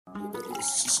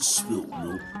Spilt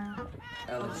milk.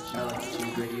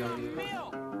 LXG Radio.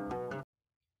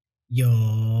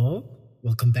 Yo,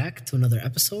 welcome back to another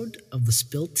episode of the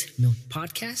Spilt Milk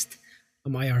Podcast.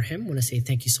 I'm IR Him. I want to say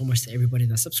thank you so much to everybody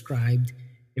that subscribed,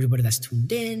 everybody that's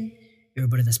tuned in,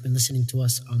 everybody that's been listening to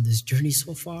us on this journey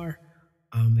so far.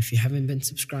 If you haven't been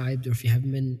subscribed or if you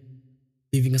haven't been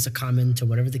leaving us a comment or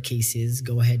whatever the case is,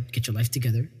 go ahead, get your life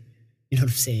together. You know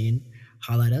what I'm saying?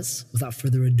 Holla at us. Without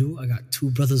further ado, I got two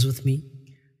brothers with me,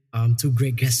 two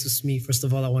great guests with me. First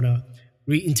of all, I want to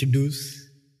reintroduce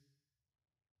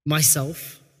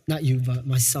myself, not you, but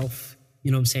myself.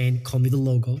 You know what I'm saying? Call me the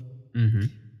logo. Mm-hmm.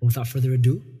 Without further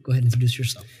ado, go ahead and introduce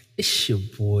yourself. It's your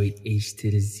boy H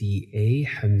to the Z-A,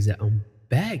 Hamza. I'm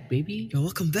back, baby. Yo,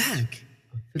 welcome back.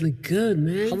 I'm feeling good,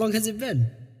 man. How long has it been?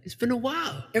 It's been a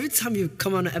while. Every time you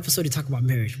come on an episode, you talk about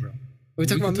marriage, bro. Are we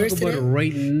talking about can marriage talk about today? it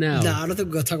right now. Nah, I don't think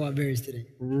we're going to talk about marriage today.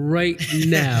 Right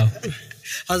now.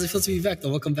 How's it feel to be back, though?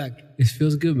 Welcome back. It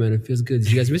feels good, man. It feels good. Did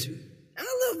you guys miss me? A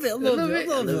little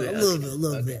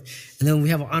bit. And then we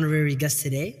have an honorary guest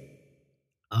today.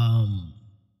 I'm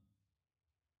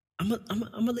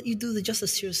gonna let you do the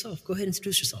justice to yourself. Go ahead and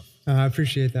introduce yourself. I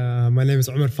appreciate that. My name is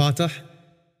Omar Fatah,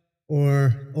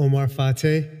 or Omar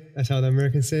Fateh. That's how the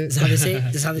Americans say it. That's how they say it?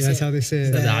 That's how they say That's it? how they say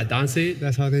it. Does Adnan say it?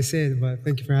 That's how they say it, but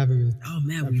thank you for having me. Oh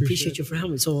man, we appreciate you for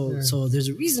having me. So there's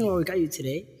a reason why we got you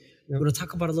today. We're gonna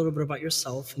talk about a little bit about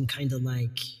yourself and kind of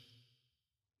like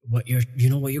what you're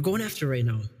going after right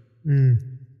now.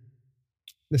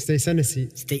 The state Senate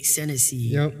seat. State Senate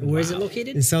seat. Yep. Where is it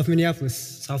located? In South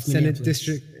Minneapolis. South Senate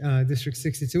Minneapolis. District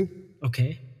 62.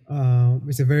 Okay.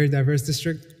 It's a very diverse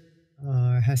district.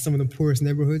 It has some of the poorest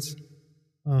neighborhoods,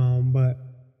 but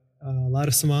a lot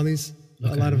of Somalis,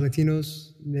 a lot of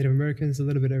Latinos, Native Americans, a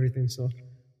little bit of everything. So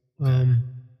I'm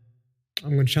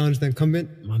going to challenge the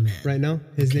incumbent My man. right now.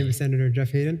 His name is Senator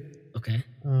Jeff Hayden. Okay.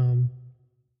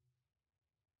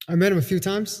 I met him a few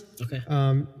times. Okay.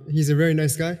 He's a very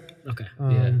nice guy. Okay.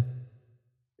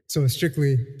 So it's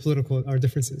strictly political, our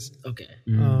differences. Okay.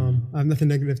 I have nothing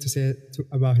negative to say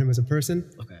about him as a person.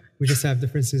 Okay. We just have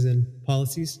differences in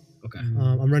policies. Okay.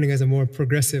 I'm running as a more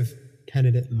progressive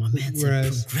candidate. My man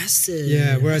said progressive.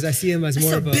 Yeah, whereas I see him as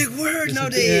more of a... That's a big word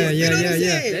nowadays.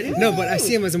 Yeah. No, but I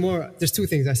see him as a more... There's two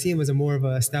things. I see him as a more of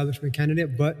an establishment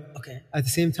candidate, but at the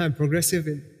same time, progressive,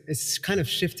 it's kind of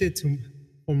shifted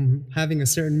from having a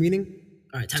certain meaning.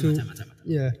 All right, time out.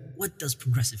 Yeah. What does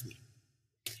progressive mean?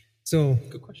 So,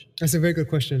 Good question. That's a very good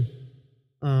question.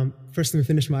 First, let me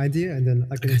finish my idea, and then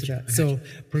I'll get into that. So,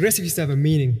 progressive used to have a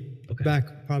meaning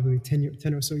back probably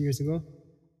 10 or so years ago.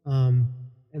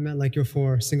 It meant like you're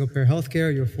for single-payer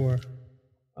healthcare, you're for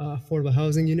affordable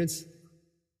housing units.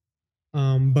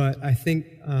 But I think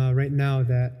right now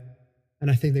that,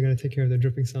 and I think they're going to take care of the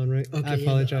dripping sound, right? Okay, I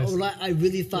apologize. Yeah. I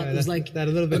really thought it was like that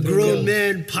a little bit a grown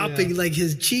man popping like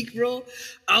his cheek, bro.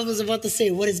 I was about to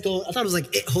say, what is going on? I thought it was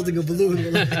like it holding a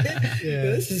balloon. Like,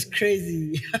 this is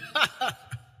crazy.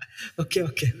 Okay.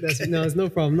 No, it's no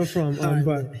problem.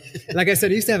 But like I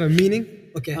said, it used to have a meaning.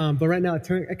 Okay. But right now, it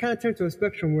kind of turned to a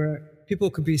spectrum where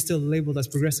people could be still labeled as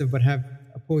progressive, but have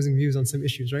opposing views on some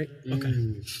issues, right? Okay.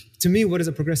 To me, what does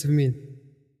a progressive mean?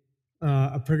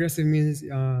 A progressive means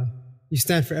you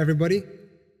stand for everybody,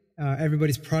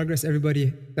 everybody's progress,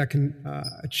 everybody that can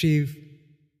achieve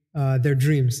their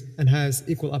dreams and has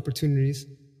equal opportunities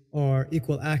or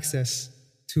equal access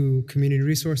to community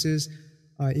resources,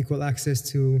 equal access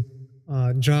to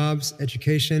jobs,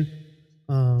 education,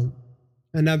 and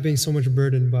not being so much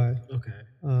burdened by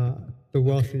the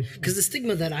wealthy. Because the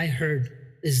stigma that I heard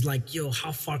is like, yo,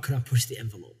 how far could I push the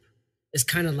envelope? It's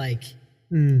kind of like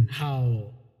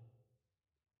how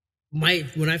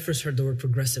when I first heard the word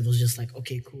progressive, it was just like,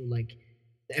 okay, cool. Like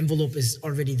the envelope is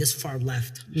already this far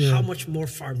left. Yeah. How much more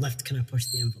far left can I push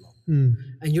the envelope?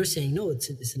 And you're saying, no, it's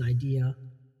an idea.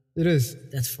 It is.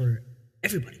 That's for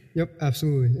everybody. Yep,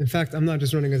 absolutely. In fact, I'm not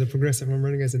just running as a progressive, I'm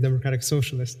running as a democratic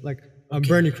socialist, like a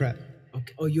Bernie-crat.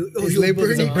 Okay. He's labeled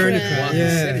as a Bernie-crat.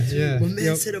 Yeah. My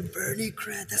man said a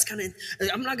Bernie-crat. That's kind of,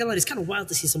 I'm not gonna lie, it's kind of wild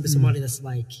to see somebody that's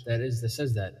like, That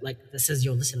says that. like, that says,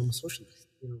 yo, listen, I'm a socialist.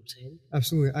 You know what I'm saying?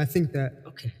 Absolutely. I think that,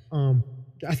 Okay.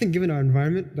 I think given our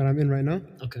environment that I'm in right now,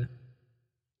 Okay.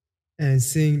 and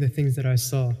seeing the things that I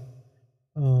saw,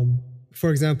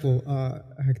 for example,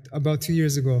 about 2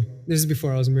 years ago, this is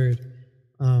before I was married,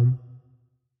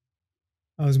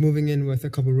 I was moving in with a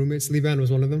couple roommates. Liban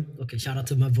was one of them. Okay, shout out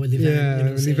to my boy Liban. Yeah, you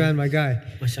know Liban, my guy.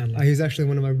 Mashallah. He's actually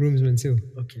one of my groomsmen too.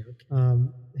 Okay.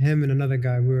 Him and another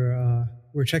guy, we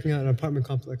were checking out an apartment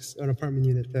complex, an apartment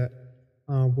unit that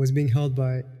was being held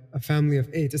by a family of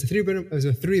 8. It was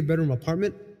a three-bedroom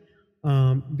apartment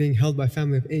being held by a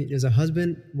family of 8. There's a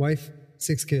husband, wife,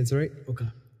 6 kids, right? Okay.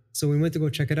 So we went to go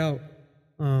check it out.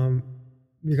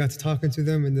 We got to talking to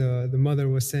them, and the mother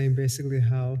was saying basically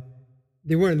how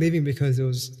they weren't leaving because it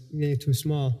was getting too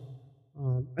small.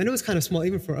 And it was kind of small,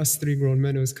 even for us 3 grown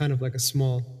men. It was kind of like a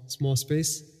small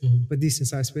space, but decent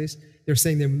sized space. They're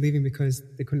saying they're leaving because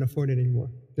they couldn't afford it anymore.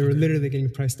 They were literally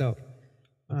getting priced out.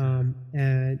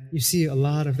 And you see a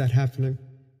lot of that happening.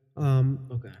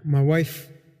 My wife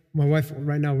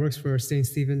right now works for St.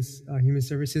 Stephen's Human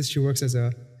Services. She works as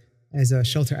a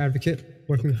shelter advocate,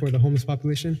 working for the homeless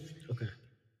population. Okay.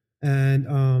 And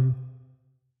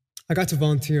I got to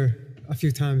volunteer a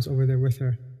few times over there with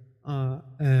her.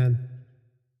 And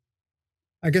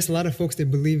I guess a lot of folks, they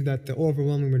believe that the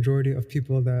overwhelming majority of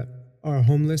people that are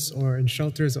homeless or in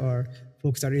shelters are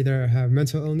folks that either have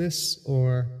mental illness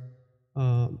or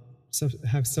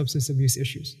have substance abuse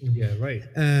issues. Yeah, right.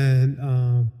 And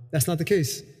that's not the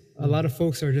case. A lot of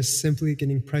folks are just simply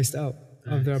getting priced out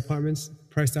of their apartments,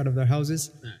 priced out of their houses,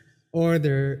 or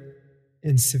they're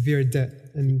in severe debt,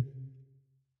 and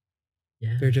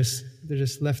they're just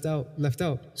left out.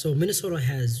 So Minnesota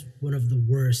has one of the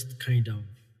worst kind of,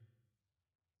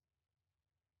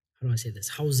 how do I say this,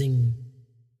 housing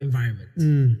environment,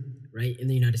 right, in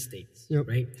the United States, Yep.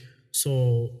 right?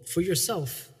 So for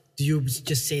yourself, do you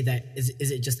just say that, is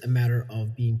it just a matter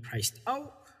of being priced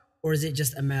out, or is it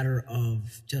just a matter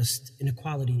of just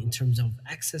inequality in terms of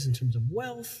access, in terms of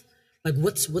wealth? Like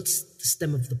what's the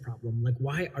stem of the problem? Like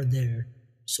why are there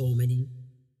so many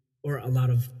or a lot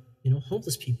of,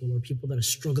 homeless people or people that are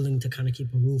struggling to kind of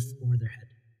keep a roof over their head?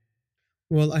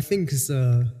 Well, I think it's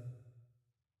a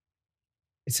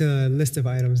list of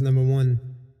items. Number one,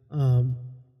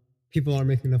 people aren't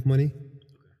making enough money.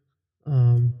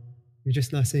 You're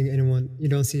just not seeing anyone. You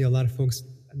don't see a lot of folks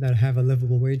that have a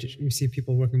livable wage. You see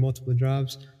people working multiple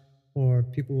jobs, or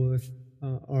people with,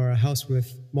 or a house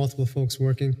with multiple folks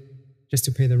working just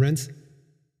to pay the rent.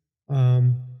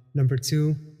 Number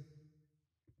two,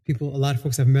 a lot of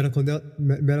folks have medical debt,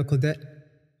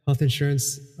 health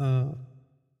insurance,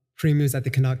 premiums that they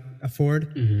cannot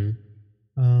afford.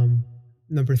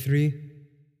 Number three,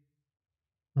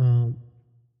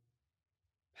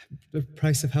 the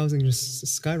price of housing just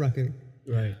skyrocketing.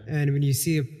 Right. And when you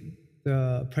see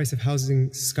the price of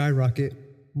housing skyrocket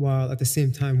while at the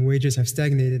same time wages have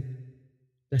stagnated,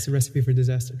 that's a recipe for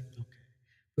disaster. Okay.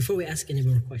 Before we ask any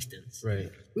more questions, Right.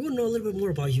 we want to know a little bit more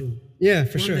about you. Yeah,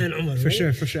 for One sure. man Omar, For right? sure,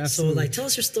 absolutely. So tell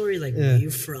us your story, Yeah. where are you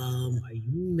from? Are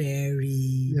you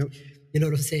married? Yep. You know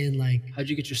what I'm saying? How'd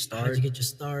you get your start? How'd you get your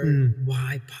start?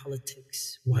 Why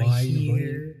politics? Why Why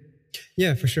here?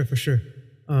 Yeah, for sure.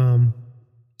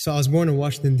 So I was born in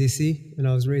Washington, D.C., and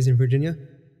I was raised in Virginia.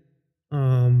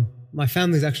 My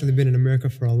family's actually been in America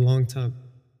for a long time.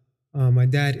 My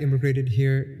dad immigrated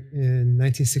here in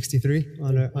 1963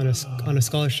 on a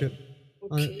scholarship.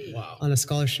 Okay. On a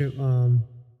scholarship.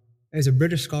 It was a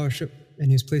British scholarship, and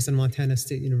he was placed on Montana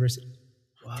State University.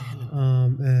 Wow.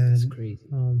 And That's crazy.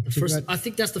 I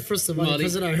think that's the first Somali Somali.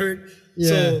 president I heard.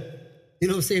 Yeah.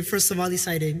 So, first Somali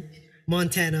sighting,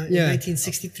 Montana in Yeah.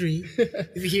 1963.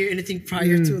 If you hear anything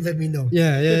prior to, let me know.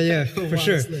 Yeah, for Wow,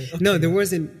 sure. it's lit. Okay. No, there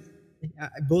wasn't.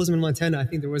 Bozeman, Montana, I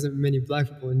think there wasn't many black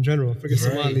people in general. Forget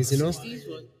Somalis, I don't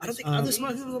think are there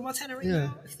Somali people in Montana right yeah.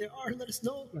 now? If there are, let us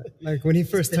know. Like when he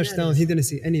first touched down, he didn't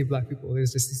see any black people. It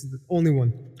was just, this is the only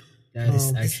one. That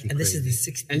is actually And this is crazy. the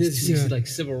 60s. And this Yeah. is like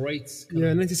civil rights.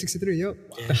 Yeah, 1963, yep.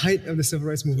 The height of the civil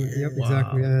rights movement, yep,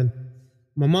 exactly. And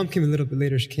my mom came a little bit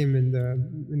later. She came in the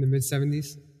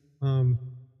mid-70s.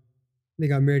 They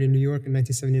got married in New York in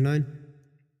 1979.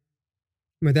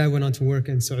 My dad went on to work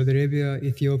in Saudi Arabia,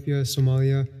 Ethiopia,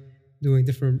 Somalia, doing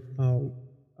different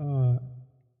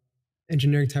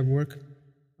engineering type work.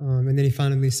 And then he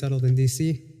finally settled in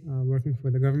D.C., working for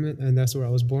the government, and that's where I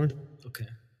was born. Okay.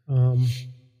 When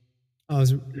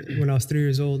I was 3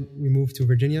 years old, we moved to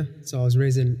Virginia. So I was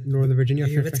raised in Northern Virginia, Are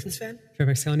you a Redskins fan?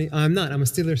 Fairfax County. I'm not. I'm a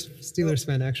Steelers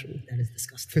fan, actually. That is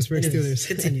disgusting. Pittsburgh Anyways, Steelers.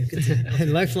 Continue.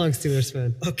 And lifelong Steelers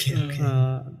fan. Okay.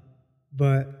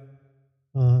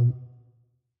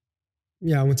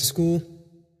 I went to school,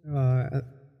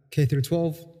 K through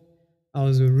 12. I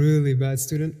was a really bad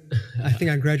student. I think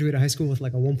I graduated high school with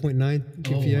like a 1.9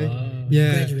 GPA. wow. Yeah,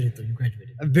 You graduated.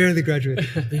 I barely graduated.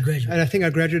 But you graduated. And I think I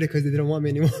graduated because they didn't want me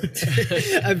anymore.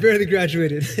 I barely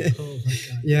graduated. Oh my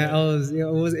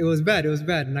God. It was bad. It was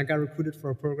bad. And I got recruited for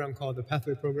a program called the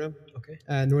Pathway Program Okay.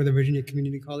 at Northern Virginia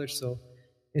Community College. So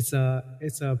it's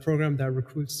a program that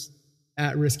recruits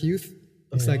at-risk youth.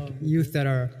 It's like youth that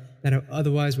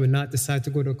otherwise would not decide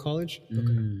to go to college.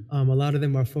 A lot of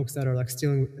them are folks that are like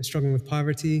struggling with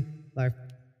poverty, like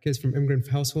kids from immigrant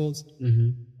households,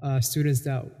 students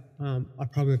that are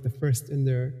probably like the first in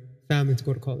their family to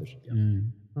go to college.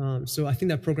 Mm. So I think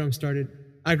that program started.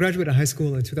 I graduated high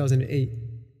school in 2008.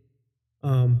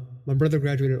 My brother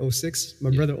graduated in 2006.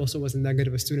 My brother also wasn't that good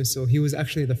of a student, so he was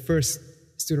actually the first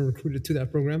student recruited to that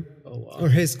program. Oh, wow. Or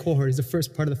his cohort. He's the first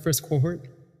part of the first cohort.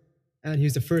 And he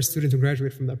was the first student to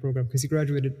graduate from that program because he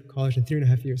graduated college in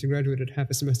 3.5 years. He graduated half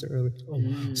a semester early. Oh,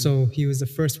 wow. So he was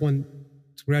the first one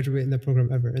to graduate in that program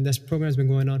ever. And this program has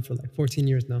been going on for like 14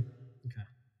 years now. Okay.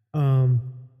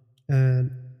 And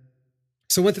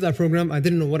so went to that program. I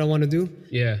didn't know what I want to do.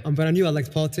 Yeah. But I knew I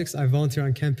liked politics. I volunteered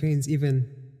on campaigns even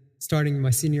starting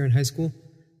my senior year in high school.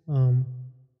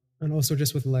 And also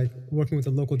just with like working with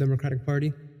the local Democratic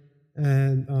Party.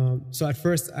 And so at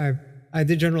first I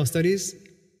did general studies.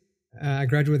 I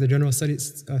graduated with a general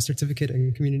studies certificate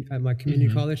at my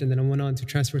community college, and then I went on to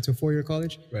transfer to a 4-year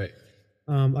college. Right.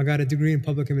 I got a degree in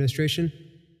public administration.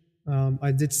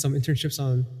 I did some internships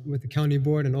with the county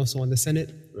board and also on the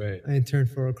Senate. Right. I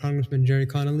interned for Congressman Jerry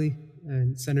Connolly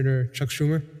and Senator Chuck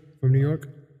Schumer from New York.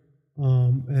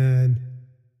 And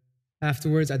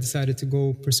afterwards, I decided to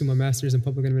go pursue my master's in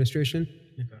public administration.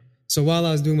 Okay. So while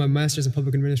I was doing my master's in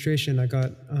public administration, I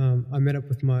met up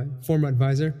with my former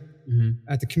advisor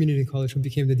at the community college who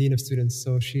became the dean of students.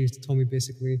 So she told me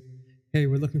basically, hey,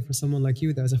 we're looking for someone like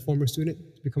you that is a former student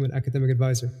to become an academic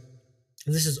advisor.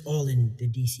 And this is all in the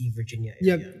DC, Virginia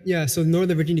area. Yeah. So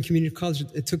Northern Virginia Community College,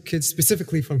 it took kids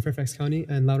specifically from Fairfax County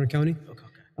and Loudoun County,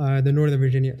 the Northern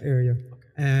Virginia area.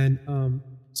 And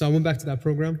so I went back to that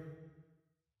program.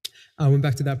 And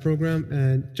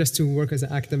just to work as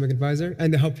an academic advisor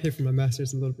and to help pay for my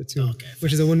master's a little bit too,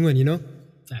 which is a win-win, you know?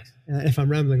 Facts. If I'm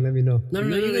rambling, let me know. No,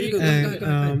 you go.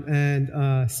 Go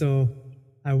ahead. So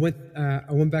I went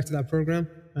back to that program,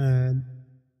 and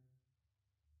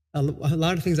a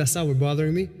lot of things I saw were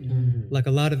bothering me. Like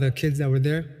a lot of the kids that were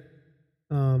there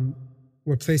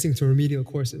were placing to remedial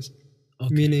courses,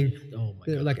 meaning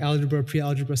like algebra,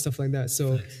 pre-algebra, stuff like that.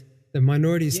 So the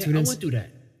minority students. I went through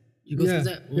that. You go through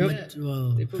that?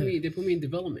 They put me in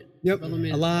development. Yep.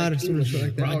 Development, A lot like of students were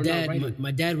English, like that.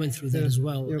 My dad went through that as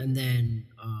well, and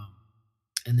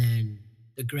then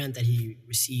the grant that he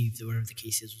received, or whatever the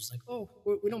case is, was like, oh,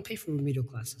 we don't pay for remedial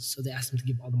classes, so they asked him to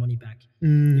give all the money back,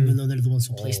 even though they're the ones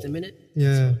who placed them in it.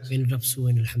 Yeah. So we ended up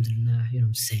suing, alhamdulillah. You know what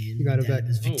I'm saying? You got it Dad back.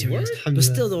 is victorious, word? but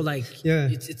still though, like, Yeah.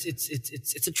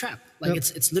 it's a trap. Like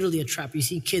it's literally a trap. You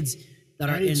see kids that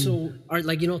are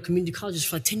like, you know, community colleges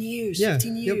for like 10 years,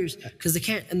 15 years, because they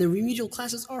can't, and the remedial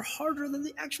classes are harder than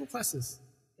the actual classes.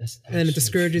 And it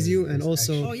discourages you, and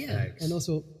also, Facts.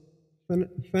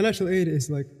 financial aid is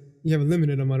like you have a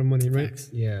limited amount of money, right? Facts.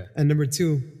 Yeah. And number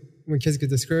two, when kids get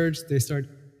discouraged, they start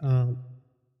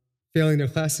failing their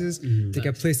classes. They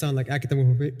get placed on like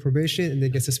academic probation, and they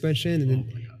get suspension. And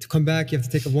then to come back, you have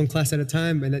to take up one class at a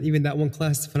time, and then even that one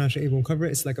class, financial aid won't cover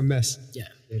it. It's like a mess. Yeah.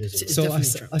 It's So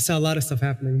I saw a lot of stuff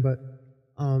happening, but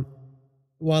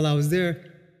while I was there,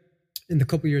 in the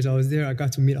couple years I was there, I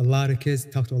got to meet a lot of kids,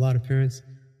 talk to a lot of parents.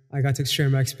 I got to share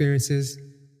my experiences.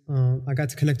 I got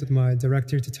to connect with my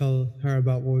director to tell her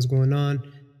about what was going on,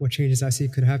 what changes I see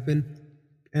could happen.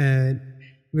 And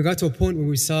we got to a point where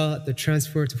we saw the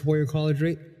transfer to 4-year college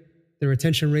rate, the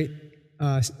retention rate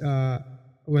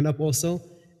went up also,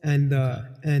 and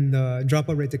the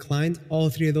dropout rate declined. All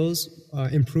three of those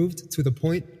improved to the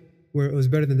point where it was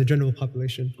better than the general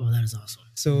population. Oh, that is awesome.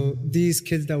 So these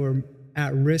kids that were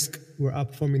at risk were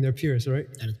outperforming their peers, right?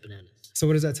 That is bananas. So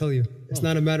what does that tell you? It's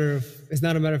not a matter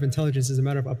of intelligence. It's a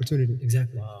matter of opportunity.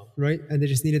 Exactly. Wow. Right? And they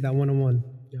just needed that one-on-one,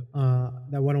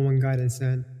 that one-on-one guidance.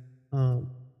 And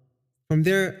from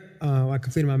there, I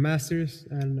completed my master's,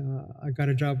 and I got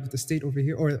a job with the state over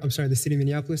here, the city of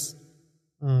Minneapolis.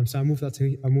 So I moved out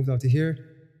to here.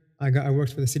 I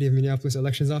worked for the city of Minneapolis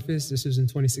elections office. This was in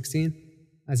 2016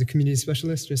 as a community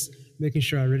specialist, just making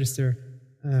sure I register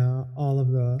all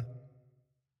of the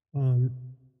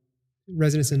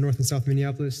residents in North and South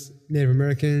Minneapolis, Native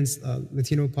Americans,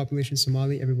 Latino population,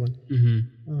 Somali, everyone.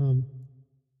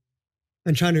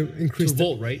 And trying to increase... To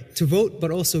vote, right? To vote,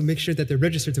 but also make sure that they're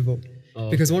registered to vote.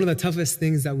 Because one of the toughest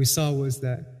things that we saw was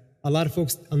that a lot of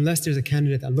folks, unless there's a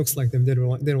candidate that looks like them, they don't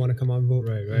want to come out and vote.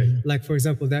 Right. Like, for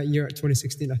example, that year,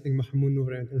 2016, I think Mahmoud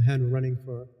Noor and Ilhan were running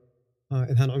for...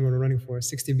 Ilhan Omar were running for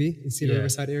 60B in Cedar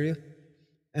Riverside area.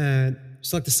 And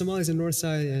so like the Somalis in North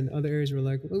Side and other areas were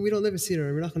like, well, we don't live in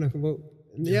Cedar, we're not going to vote.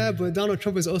 Yeah, but Donald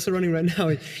Trump is also running right now.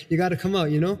 You got to come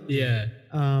out, you know? Yeah.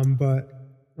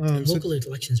 Local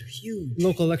elections are huge.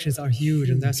 Local elections are huge,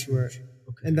 and that's where,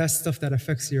 and that's stuff that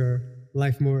affects your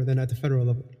life more than at the federal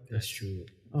level. That's true.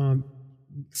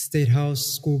 State house,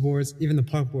 school boards, even the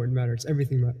park board matters.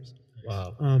 Everything matters.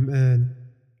 Wow.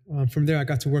 From there, I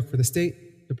got to work for the state.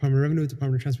 Department of Revenue,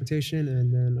 Department of Transportation,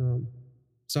 and then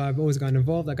so I've always gotten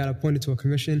involved. I got appointed to a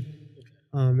commission,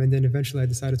 and then eventually I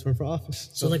decided to run for office.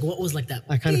 So like, what was like that?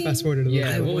 I kind of fast forwarded a little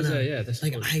Yeah, bit. what was that? Yeah, that's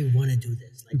like fun. I want to do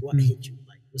this. Like, what hit you?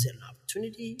 Like, was it an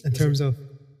opportunity? In terms of,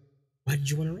 Why did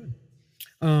you want to run?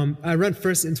 I ran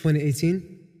first in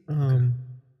 2018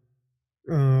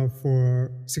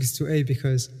 for 62A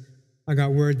because I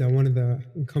got word that one of the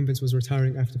incumbents was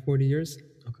retiring after 40 years.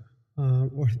 Okay.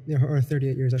 Or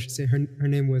 38 years, I should say. Her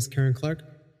name was Karen Clark.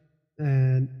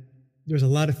 And there's a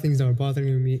lot of things that were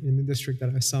bothering me in the district that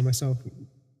I saw myself,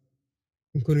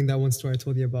 including that one story I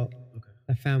told you about,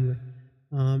 that family.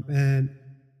 And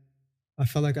I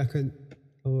felt like I could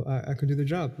do the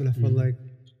job. And I felt like,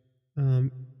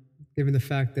 given the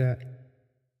fact that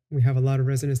we have a lot of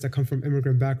residents that come from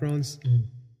immigrant backgrounds,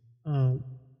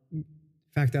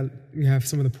 fact that we have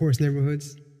some of the poorest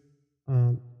neighborhoods,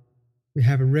 we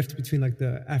have a rift between like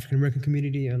the African American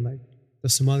community and like the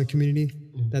Somali community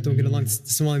that don't get along.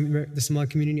 The Somali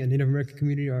community and Native American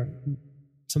community are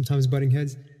sometimes butting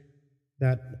heads.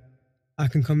 That I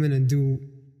can come in and do,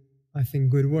 I think,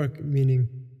 good work. Meaning,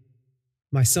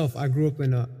 myself, I grew up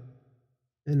in a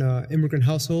immigrant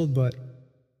household, but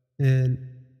in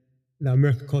the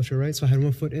American culture, right? So I had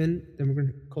one foot in the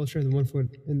immigrant culture and one foot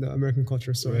in the American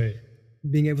culture. So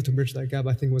being able to bridge that gap,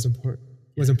 I think, was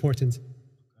important.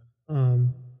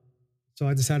 So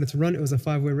I decided to run. It was a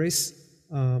 5-way race.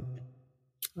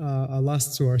 I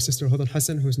lost to our sister Hodan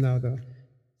Hassan, who's now the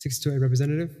 62A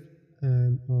representative.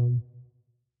 And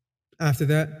after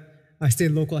that, I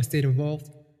stayed local. I stayed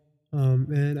involved,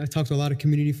 and I talked to a lot of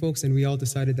community folks, and we all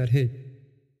decided that hey,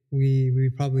 we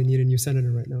probably need a new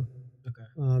senator right now.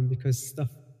 Because stuff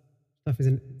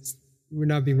isn't. We're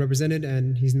not being represented,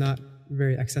 and he's not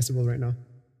very accessible right now.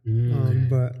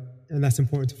 And that's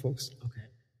important to folks.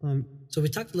 So we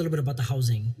talked a little bit about the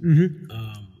housing,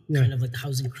 kind of like the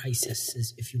housing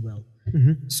crisis, if you will.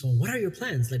 So what are your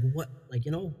plans? Like what, like,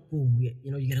 boom,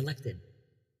 you get elected.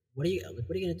 What are you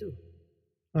going to do?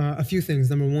 A few things.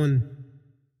 Number one,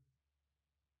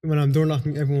 when I'm door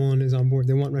knocking, everyone is on board.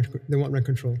 They want rent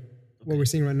control. What we're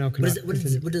seeing right now cannot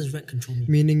continue. What does rent control mean?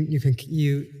 Meaning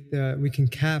we can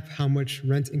cap how much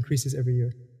rent increases every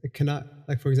year. It cannot,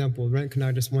 like for example, rent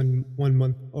cannot just one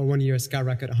month or 1 year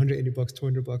skyrocket $180,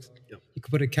 $200. You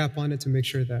could put a cap on it to make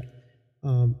sure that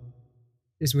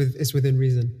it's within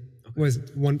reason. Was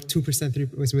 2%,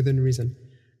 3% was within reason.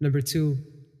 Number two,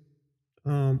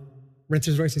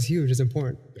 renters' rights is huge. It's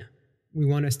important. We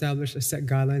want to establish a set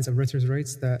guidelines of renters'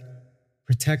 rights that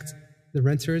protect the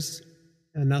renters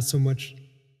and not so much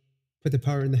put the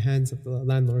power in the hands of the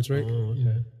landlords, right?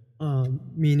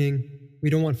 Meaning we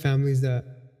don't want families that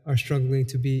are struggling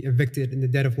to be evicted in the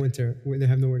dead of winter where they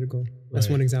have nowhere to go. That's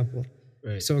one example.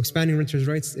 So expanding renters'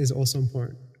 rights is also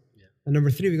important. And number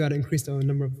three, we got to increase the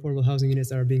number of affordable housing units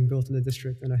that are being built in the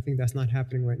district. And I think that's not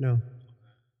happening right now.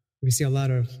 We see a lot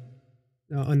of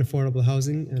unaffordable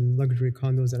housing and luxury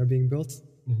condos that are being built.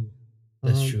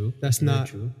 That's true. That's not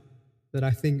true. That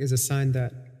I think is a sign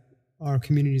that our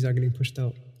communities are getting pushed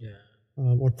out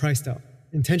or priced out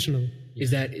intentionally. Is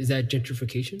that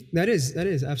gentrification? That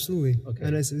is absolutely. Okay.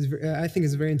 And I think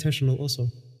it's very intentional also.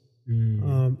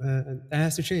 And that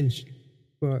has to change,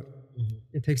 but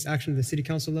it takes action at the city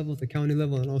council level, the county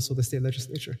level, and also the state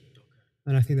legislature.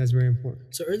 And I think that's very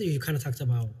important. So earlier you kind of talked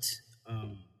about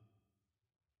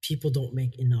people don't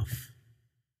make enough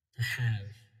to have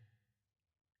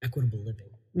equitable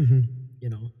living.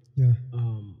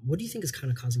 What do you think is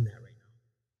kind of causing that right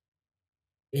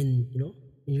now? In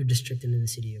your district and in the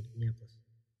city of Minneapolis?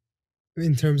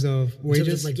 In terms of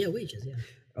wages? Wages.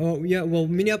 Oh, yeah. Well,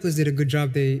 Minneapolis did a good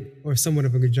job. Somewhat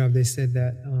of a good job. They said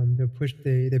that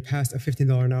they passed a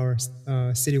 $15 an hour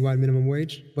citywide minimum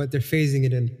wage, but they're phasing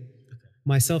it in.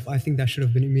 Myself, I think that should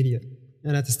have been immediate.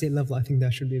 And at the state level, I think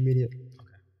that should be immediate.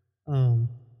 And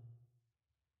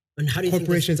how do you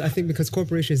corporations? I think because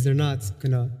corporations, they're not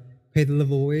gonna pay the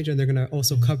livable wage, and they're gonna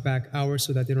also cut back hours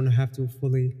so that they don't have to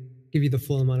fully give you the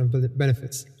full amount of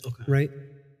benefits. Right.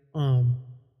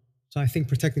 So I think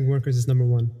protecting workers is number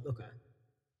one.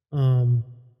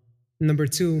 Number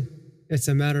two, it's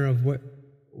a matter of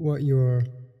what your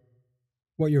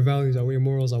values are, what your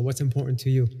morals are, what's important to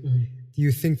you. Do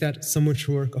you think that someone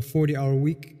should work a 40-hour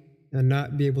week and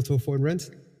not be able to afford rent,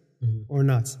 or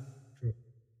not?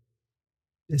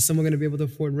 Is someone going to be able to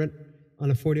afford rent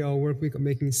on a 40-hour work week of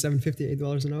making $7.50,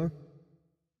 $8 an hour?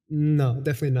 No,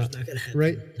 definitely not. It's not gonna happen.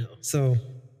 Right? No. So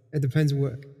it depends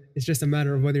it's just a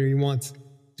matter of whether you want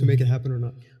to make it happen or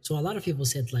not. So a lot of people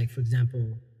said, like, for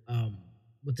example,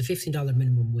 with the $15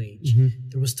 minimum wage,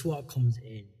 there was two outcomes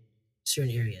in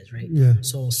certain areas, right? Yeah.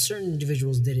 So certain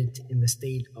individuals did it in the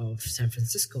state of San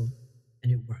Francisco,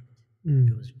 and it worked.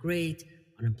 It was great.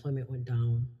 Unemployment went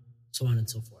down, so on and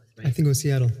so forth. Right? I think it was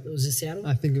Seattle. It was in Seattle.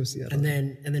 I think it was Seattle. And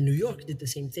then New York did the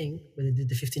same thing, where they did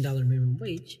the $15 minimum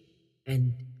wage,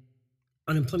 and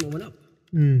unemployment went up.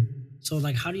 So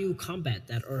like, how do you combat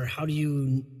that, or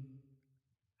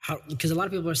because a lot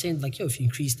of people are saying like, yo, if you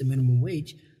increase the minimum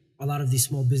wage, a lot of these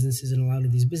small businesses and a lot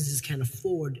of these businesses can't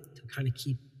afford to kind of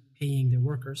keep paying their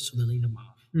workers, so they lay them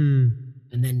off.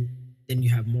 And then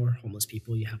you have more homeless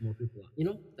people, you have more people,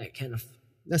 that can't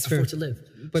That's afford fair. to live.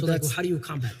 But so like, well, how do you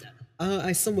combat that?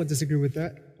 I somewhat disagree with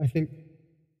that. I think,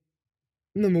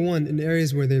 number one, in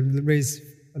areas where they raise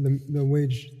the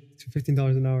wage to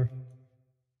 $15 an hour,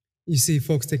 you see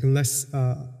folks taking less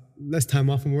time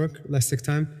off from work, less sick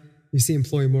time. You see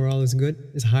employee morale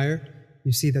is higher.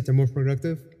 You see that they're more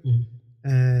productive.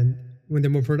 And when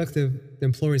they're more productive, the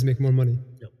employers make more money.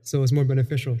 Yep. So it's more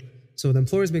beneficial. So the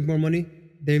employers make more money,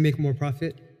 they make more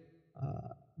profit.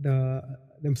 The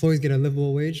employees get a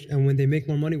livable wage. And when they make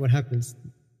more money, what happens?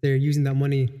 They're using that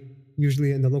money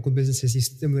usually in the local businesses. You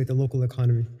stimulate the local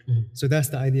economy. So that's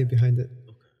the idea behind it.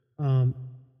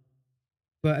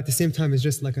 But at the same time, it's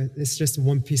just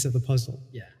one piece of the puzzle.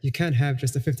 Yeah. You can't have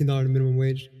just a $15 minimum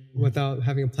wage without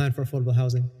having a plan for affordable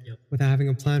housing, without having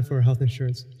a plan for health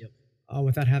insurance,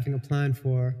 without having a plan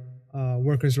for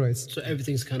workers' rights. So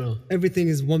Everything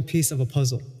is one piece of a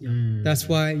puzzle. That's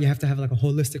why you have to have like a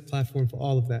holistic platform for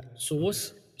all of that.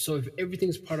 So if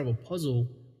everything's part of a puzzle,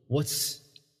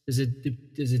 does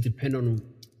it depend on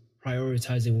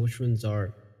prioritizing which ones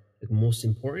are like most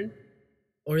important?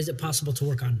 Or is it possible to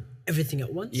work on everything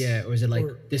at once? Yeah, or is it like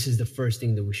this is the first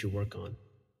thing that we should work on?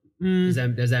 Does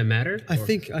that matter? I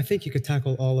think you could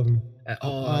tackle all of them.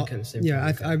 All kind of same.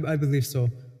 Yeah, I believe so.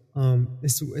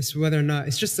 It's whether or not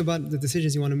it's just about the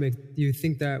decisions you want to make. Do you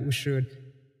think that we should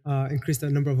increase the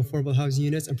number of affordable housing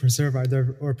units and preserve our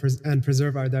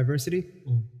diversity,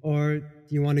 or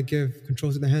do you want to give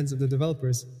control to the hands of the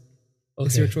developers?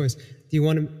 It's your choice. Do you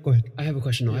want to go ahead? I have a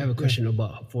question. I have a question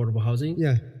about affordable housing.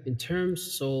 Yeah.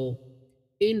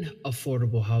 In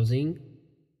affordable housing,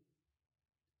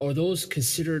 are those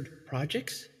considered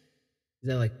projects?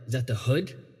 Is that the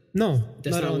hood? No,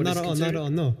 That's not not at what it's all.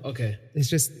 No. Okay.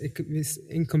 It's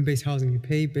income-based housing. You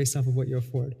pay based off of what you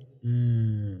afford.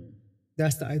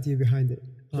 That's the idea behind it.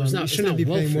 You shouldn't be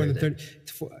paying more than 30.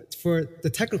 For the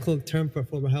technical term for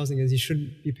affordable housing is you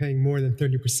shouldn't be paying more than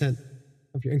 30%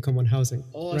 of your income on housing.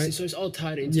 Oh, right? I see. So it's all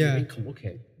tied into your income.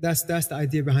 Okay. That's the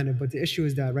idea behind it. But the issue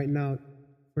is that right now,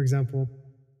 for example,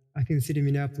 I think the city of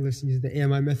Minneapolis uses the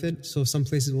AMI method. So some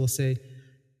places will say,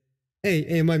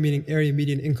 hey, AMI meaning area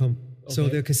median income. Okay. So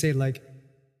they could say like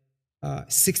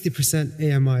 60%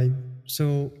 AMI.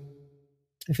 So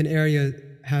if an area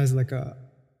has like a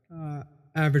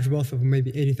average wealth of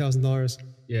maybe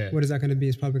 $80,000, what is that going to be?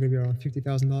 It's probably going to be around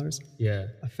 $50,000. Yeah.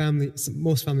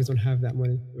 Most families don't have that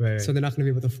money. Right. So they're not going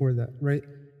to be able to afford that, right?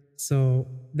 So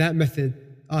that method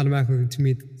automatically, to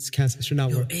me, should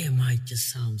not work. AMI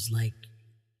just sounds like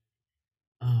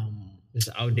it's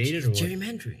outdated or what?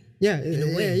 Gerrymandering. Yeah, in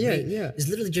a way, right? yeah. It's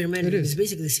literally gerrymandering. It's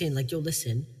basically saying like, yo,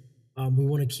 listen, we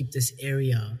want to keep this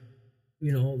area,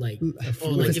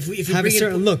 if we have a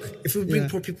certain look. If we bring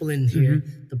poor people in here,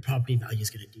 the property value is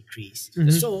going to decrease.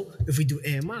 So if we do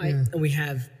AMI and we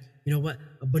have,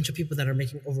 a bunch of people that are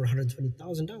making over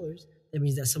 $120,000, that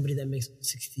means that somebody that makes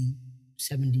 60,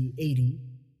 70, 80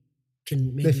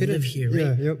 can maybe live here, right?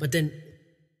 Yeah, yep. But then,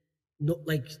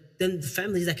 then the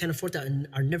families that can't afford that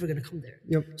are never going to come there.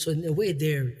 Yep. So in a way,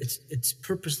 it's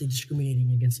purposely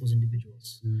discriminating against those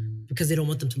individuals because they don't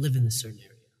want them to live in this certain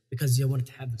area because they want it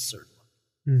to have a certain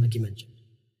one, like you mentioned.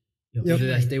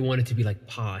 They want it to be like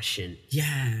posh and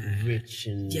rich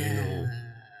and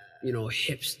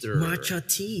hipster, matcha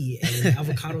tea and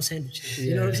avocado sandwiches.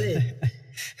 You know what I'm saying?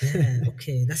 Yeah.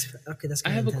 Okay. That's. I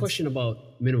have a question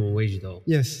about minimum wage though.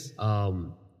 Yes. I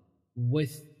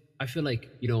feel like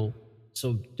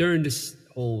so during this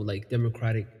whole like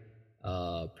Democratic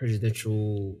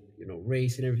presidential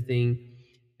race and everything,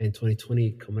 and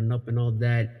 2020 coming up and all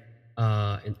that,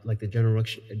 and like the general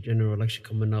election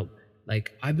coming up,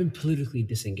 like I've been politically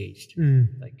disengaged.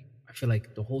 Like I feel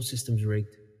like the whole system's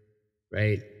rigged,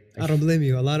 right? I don't blame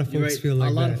you. A lot of folks feel like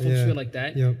that. A lot of folks feel like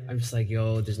that. Yep. I'm just like,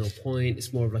 there's no point.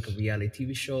 It's more of like a reality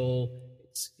TV show.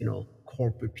 It's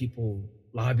corporate people,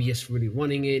 lobbyists really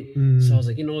running it. So I was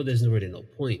like, there's really no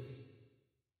point.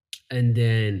 But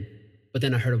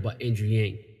then I heard about Andrew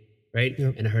Yang, right?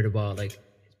 Yep. And I heard about like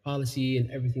his policy and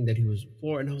everything that he was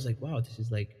for. And I was like, wow, this is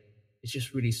like, it's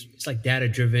just really, it's like data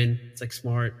driven. It's like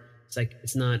smart. It's like,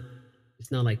 it's not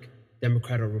like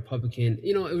Democrat or Republican.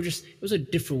 You know, it was a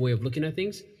different way of looking at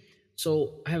things.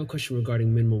 So I have a question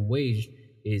regarding minimum wage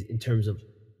is in terms of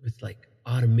with like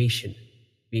automation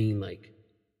being like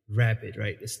rapid,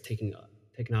 right? It's taking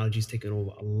technology is taking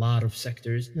over a lot of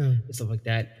sectors and stuff like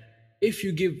that. If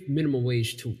you give minimum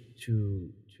wage to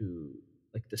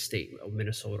like the state of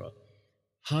Minnesota,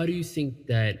 how do you think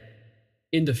that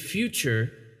in the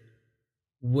future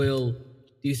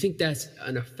do you think that's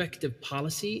an effective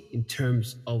policy in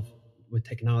terms of with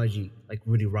technology like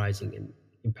really rising and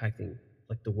impacting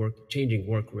like the work, changing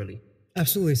work really?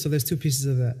 Absolutely. So there's two pieces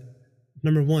of that.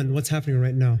 Number one, what's happening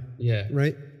right now? Yeah.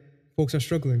 Right? Folks are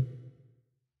struggling.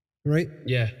 Right?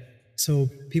 Yeah. So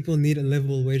people need a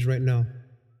livable wage right now.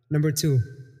 Number two,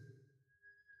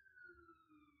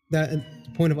 that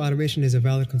point of automation is a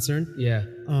valid concern. Yeah.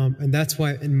 And that's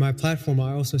why in my platform,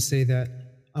 I also say that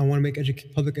I want to make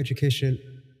public education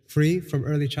free from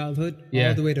early childhood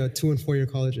all the way to 2 and 4 year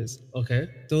colleges. Okay.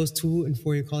 Those 2 and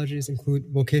 4 year colleges include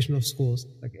vocational schools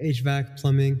like HVAC,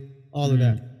 plumbing, all of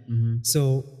that.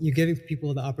 So you're giving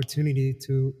people the opportunity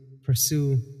to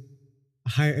pursue a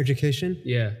higher education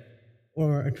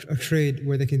or a trade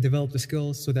where they can develop the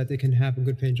skills so that they can have a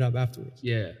good paying job afterwards.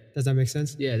 Yeah. Does that make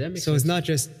sense? Yeah, that makes sense. So it's not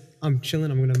just, I'm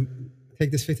chilling, I'm going to take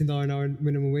this $15 an hour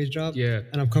minimum wage job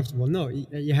and I'm comfortable. No,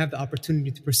 you have the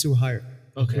opportunity to pursue higher.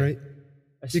 Okay. Right?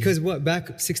 Because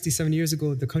back 60-70 years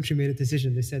ago, the country made a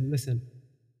decision. They said, listen,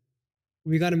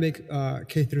 we got to make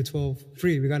K through 12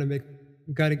 free. We got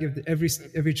to give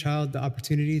every child the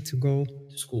opportunity to go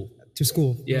to school.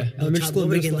 Yeah. Elementary school,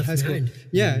 middle school, high school. behind.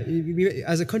 Yeah. We,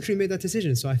 as a country, made that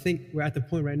decision. So I think we're at the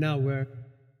point right now where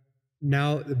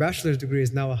now the bachelor's degree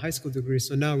is now a high school degree.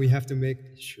 So now we have to make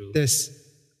this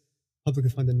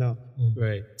publicly funded now.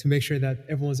 Right. To make sure that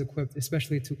everyone's equipped,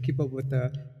 especially to keep up with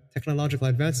the technological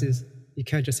advances. You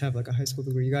can't just have like a high school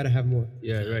degree. You got to have more.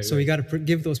 Yeah, right. So you got to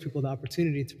give those people the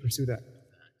opportunity to pursue that.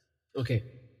 Okay.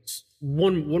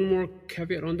 One more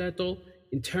caveat on that though.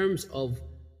 In terms of,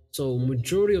 so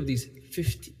majority of these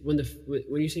 50, when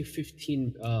you say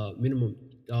 $15 minimum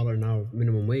dollar an hour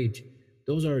minimum wage,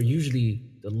 those are usually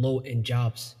the low end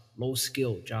jobs, low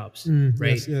skill jobs,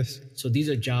 right? Yes. So these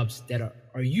are jobs that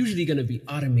are usually going to be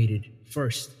automated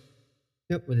first.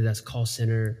 Yep. Whether that's call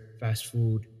center, fast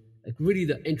food, like really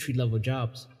the entry level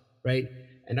jobs, right?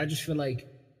 And I just feel like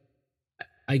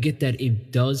I get that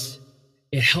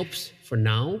it helps for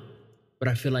now, but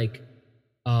I feel like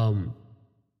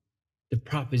the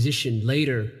proposition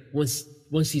later, once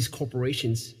these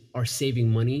corporations are saving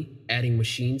money, adding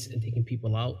machines and taking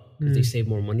people out because they save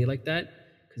more money like that,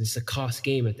 because it's a cost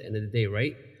game at the end of the day,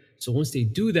 right? So once they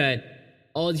do that,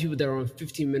 all these people that are on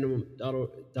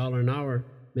 $15 an hour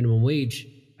minimum wage,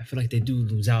 I feel like they do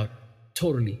lose out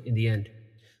totally in the end.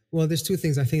 Well, there's two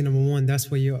things. I think number one,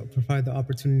 that's where you provide the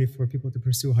opportunity for people to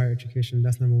pursue higher education.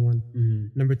 That's number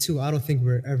one. Number two, I don't think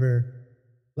we're ever,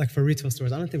 like for retail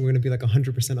stores, I don't think we're going to be like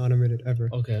 100% automated ever.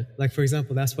 Okay. Like for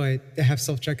example, that's why they have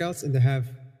self-checkouts and they have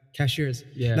cashiers.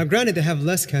 Yeah. Now granted, they have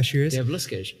less cashiers. They have less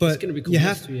cash. But it's gonna be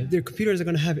their computers are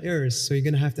going to have errors. So you're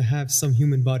going to have some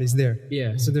human bodies there.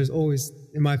 Yeah. So there's always,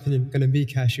 in my opinion, going to be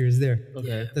cashiers there.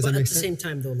 Okay. Does that But make at the sense? same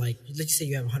time, though, like let's just say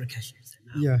you have 100 cashiers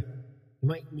there now. Yeah. You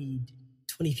might need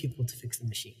 20 people to fix the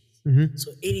machines. Mm-hmm.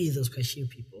 So 80 of those cashier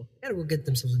people gotta go get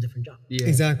themselves a different job. Yeah.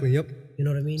 Exactly. Yep. You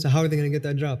know what I mean? So how are they going to get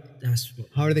that job? That's what,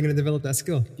 How are they going to develop that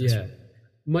skill? Yeah.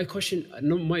 My question,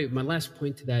 my last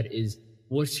point to that is,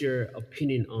 what's your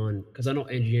opinion on, because I know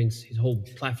Andrew Yang's, his whole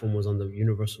platform was on the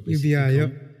universal basic UBI,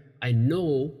 income. yep. I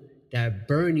know that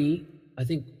Bernie, I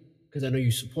think, because I know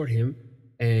you support him,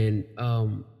 and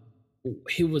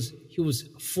he was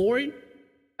for it,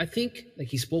 I think, like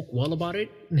he spoke well about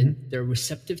it, and they're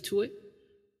receptive to it,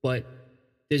 but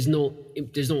there's no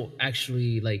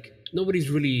actually, like, nobody's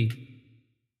really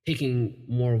taking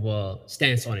more of a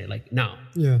stance on it, like now,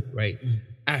 right?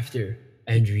 After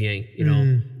Andrew Yang, you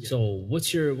know. So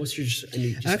what's your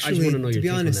actually, I just want to know your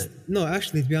take on that.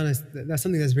 To be honest, that's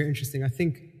something that's very interesting. I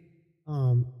think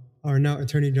our now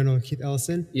Attorney General Keith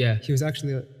Ellison, he was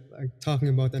actually like talking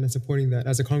about that and supporting that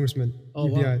as a congressman. Oh,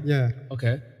 UBI, wow. yeah.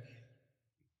 Okay.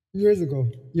 Years ago,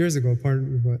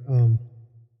 pardon me, but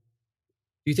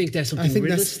do you think that's something I think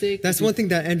realistic? that's one thing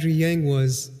that Andrew Yang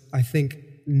was, I think,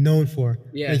 known for.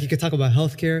 Yeah. Like you could talk about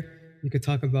healthcare, you could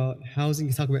talk about housing,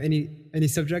 you could talk about any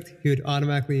subject, he would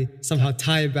automatically somehow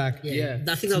tie it back. Yeah.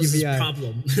 I think that was his UBI.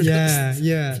 problem.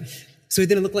 Yeah. So it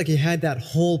didn't look like he had that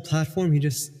whole platform. He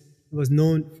just was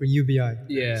known for UBI.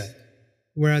 Yeah.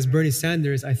 Whereas Bernie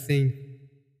Sanders, I think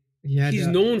he's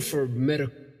known for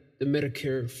the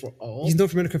Medicare for all. He's known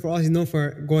for Medicare for all. He's known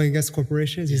for going against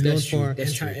corporations. He's known for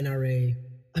Anti-NRA.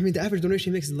 I mean, the average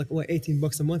donation he makes is like what,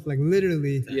 $18 a month. Like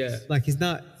literally, Yeah. Like he's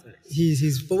not.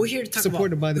 He's But we're here to talk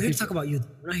supported about. by the We're here to people. talk about you.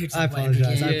 We're not here to I talk about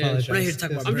apologize. MBK. I apologize. We're not here to talk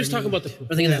Yes. about. I'm just Bernie talking about the or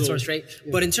anything of that proposal. sort,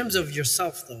 right? But in terms of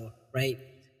yourself, though, right?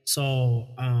 So,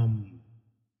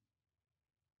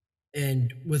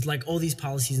 and with like all these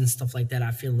policies and stuff like that,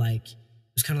 I feel like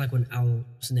it's kind of like when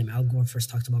what's his name, Al Gore first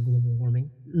talked about global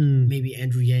warming. Maybe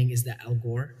Andrew Yang is the Al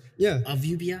Gore Yeah. of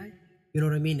UBI. You know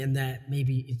what I mean? And that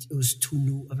maybe it was too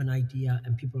new of an idea,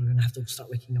 and people are gonna have to start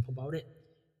waking up about it.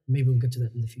 Maybe we'll get to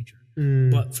that in the future.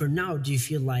 But for now, do you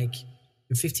feel like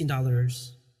your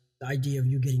 $15, the idea of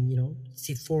you getting,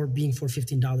 say being for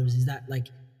 $15, is that like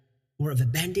more of a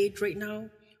band-aid right now?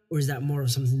 Or is that more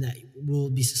of something that will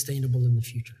be sustainable in the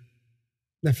future?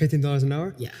 That $15 an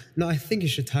hour? Yeah. No, I think you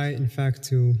should tie it, in fact,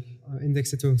 to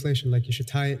index it to inflation. Like you should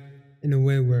tie it in a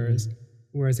way whereas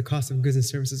the cost of goods and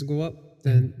services go up,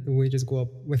 then the wages go up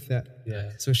with that.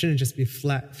 Yeah. So it shouldn't just be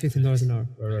flat $15 an hour.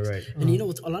 Right. And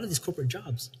with a lot of these corporate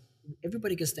jobs,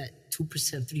 everybody gets that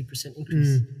 2%, 3%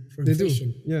 increase for They do,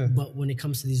 inflation. yeah. But when it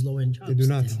comes to these low-end jobs, They do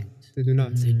not. They do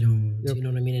not. They don't. Yep. You know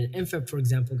what I mean? And MFEB, for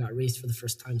example, got raised for the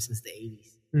first time since the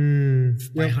 80s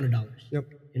by Yep. $100. Yep.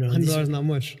 And $100 not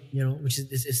much. which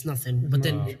is it's nothing. But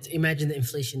then imagine the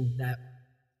inflation that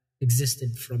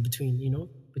existed from between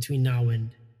now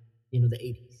and the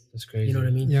 80s. That's crazy. You know what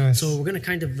I mean? Yes. So we're gonna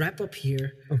kind of wrap up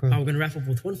here. Okay. We're gonna wrap up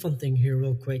with one fun thing here,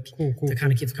 real quick, Cool, to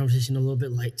kind of keep the conversation a little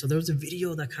bit light. So there was a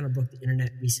video that kind of broke the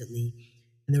internet recently,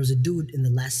 and there was a dude in the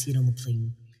last seat on the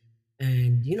plane,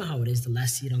 and you know how it is, the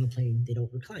last seat on the plane, they don't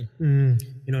recline.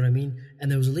 You know what I mean? And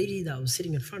there was a lady that was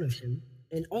sitting in front of him,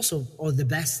 and also,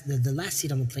 the last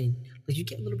seat on the plane, like you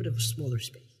get a little bit of a smaller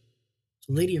space.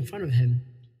 So the lady in front of him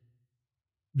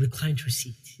reclined her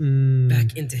seat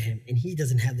back into him, and he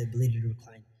doesn't have the ability to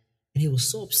recline. And he was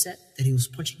so upset that he was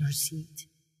punching her seat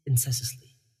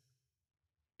incessantly.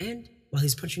 And while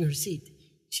he's punching her seat,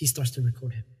 she starts to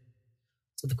record him.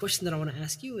 So the question that I want to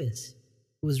ask you is,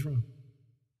 who is wrong?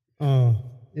 Oh,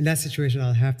 in that situation,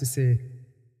 I'll have to say,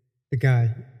 the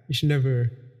guy. You should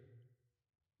never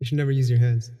use your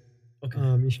hands. Okay.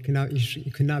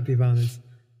 You cannot be violent.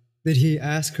 Did he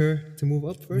ask her to move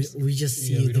up first? We just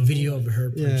see the video of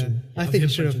her punching. I think he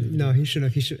should have. No, he should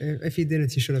have. If he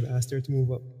didn't, he should have asked her to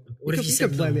move up. What if you she said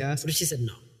could no? politely ask. What if she said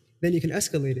no? Then you can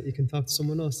escalate it. You can talk to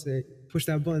someone else. Say, push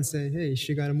that button. Say, hey,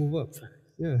 she got to move up.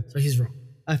 Yeah. So he's wrong.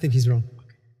 I think he's wrong.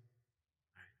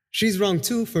 She's wrong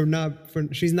too for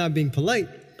she's not being polite.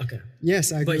 Okay.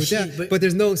 Yes, I agree with that. But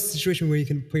there's no situation where you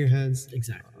can put your hands.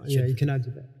 Exactly. Yeah, you cannot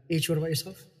do that. H, what about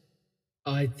yourself?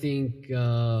 I think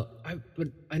I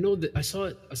know that I saw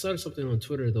something on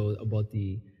Twitter though about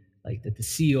that the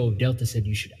CEO of Delta said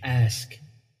you should ask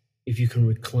if you can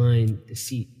recline the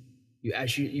seat.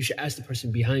 You should ask the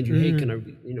person behind you, hey, can I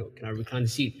recline the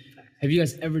seat? Have you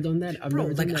guys ever done that? I've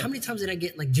never done that. How many times did I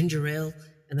get like ginger ale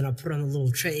and then I put on a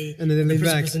little tray and then they lean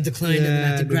back, person declined and then I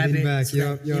had to grab it. Back. So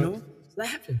that, so that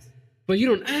happens. But you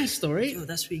don't ask though, right? Yo,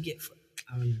 that's what you get for.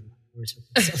 I don't even know.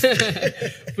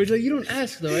 But like you don't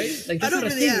ask though, right? Like that's I don't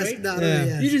not really a thing, ask. right? No, I don't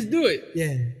really ask. You just do it.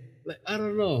 Yeah. Like I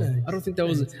don't know. I don't think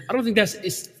that's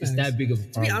it's that big of a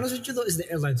problem. To be honest with you though, it's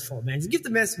the airline's fault, man. Just give the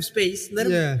man some space. Let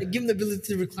him give him the ability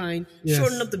to recline. Yes.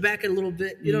 Shorten up the back a little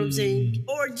bit. You know what I'm saying?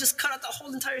 Or just cut out the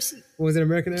whole entire seat. What was it,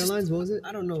 American Airlines? What was it?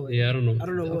 I don't know. Yeah, I don't know. I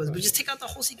don't know what it was, but just take out the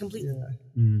whole seat completely. Yeah.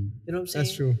 You know what I'm saying?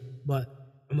 That's true. But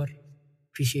Amar,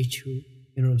 appreciate you.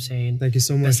 You know what I'm saying? Thank you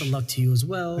so much. Best of luck to you as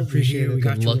well. Appreciate it. We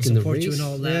got Good you. luck in the support race. you and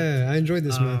all that. Yeah, I enjoyed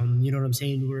this, man. You know what I'm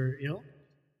saying? We're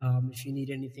if you need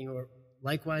anything or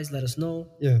likewise, let us know.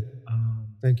 Yeah.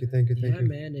 Thank you. Yeah,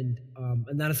 man. And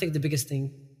then I think the biggest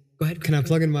thing. Go ahead. Can I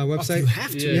plug in my website? You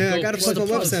have to. Yeah, I got to plug my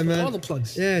website, man. All the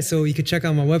plugs. Yeah, so you can check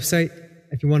out my website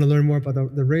if you want to learn more about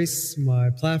the race, my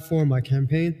platform, my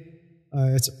campaign.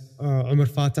 It's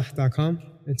omarfateh.com.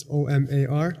 It's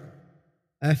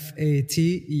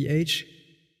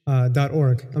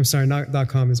OMARFATEH.org. I'm sorry, not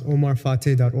 .com. It's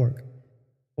omarfateh.org.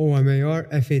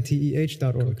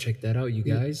 OMARFATEH.org. Go check that out, you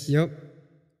guys. Yep.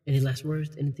 Any last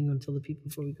words? Anything you want to tell the people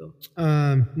before we go?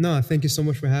 No, thank you so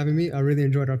much for having me. I really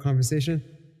enjoyed our conversation.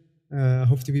 I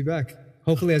hope to be back.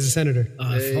 Hopefully as a senator.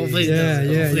 Hopefully, hopefully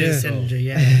as a senator.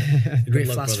 Yeah. A great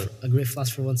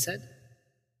philosopher once said,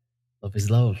 "Love is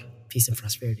love. Peace and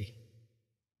prosperity."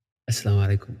 Assalamu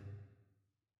alaikum.